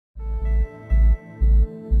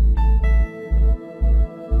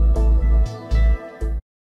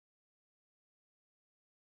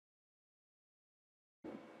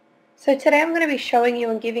So today I'm going to be showing you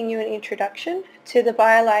and giving you an introduction to the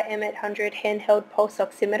Biolight M800 Handheld Pulse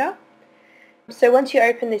Oximeter. So once you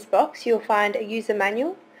open this box, you'll find a user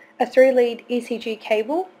manual, a 3-lead ECG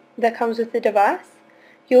cable that comes with the device.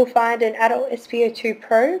 You'll find an adult SpO2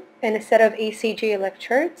 probe and a set of ECG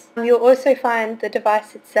electrodes. You'll also find the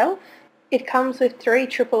device itself. It comes with 3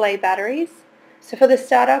 AAA batteries. So for the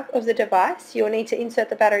startup of the device, you'll need to insert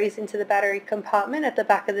the batteries into the battery compartment at the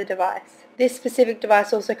back of the device. This specific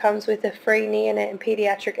device also comes with a free neonate and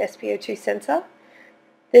pediatric SpO2 sensor.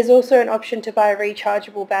 There's also an option to buy a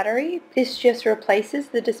rechargeable battery. This just replaces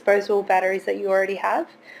the disposable batteries that you already have.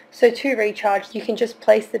 So to recharge, you can just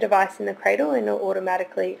place the device in the cradle and it'll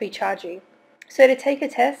automatically be charging. So to take a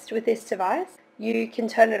test with this device, you can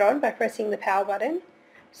turn it on by pressing the power button.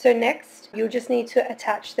 So next, you'll just need to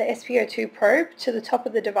attach the SpO2 probe to the top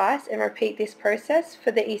of the device and repeat this process for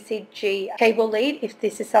the ECG cable lead if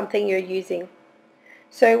this is something you're using.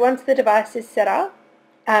 So once the device is set up,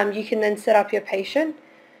 you can then set up your patient.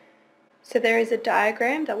 So there is a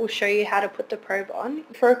diagram that will show you how to put the probe on.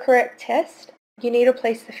 For a correct test, you need to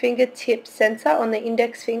place the fingertip sensor on the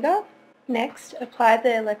index finger. Next, apply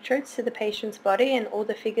the electrodes to the patient's body and all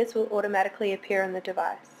the figures will automatically appear on the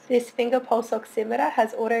device. This finger pulse oximeter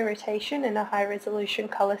has auto rotation and a high resolution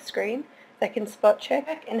color screen that can spot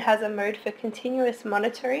check and has a mode for continuous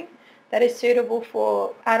monitoring that is suitable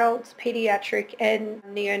for adults, pediatric and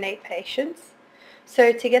neonate patients.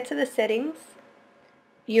 So to get to the settings,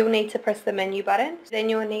 you'll need to press the menu button. Then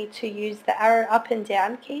you'll need to use the arrow up and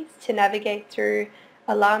down keys to navigate through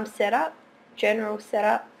alarm setup, general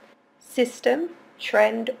setup, system,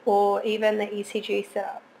 trend, or even the ECG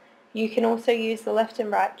setup. You can also use the left and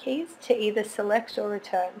right keys to either select or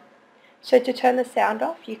return. So to turn the sound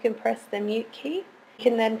off, you can press the mute key. You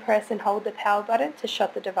can then press and hold the power button to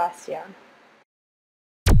shut the device down.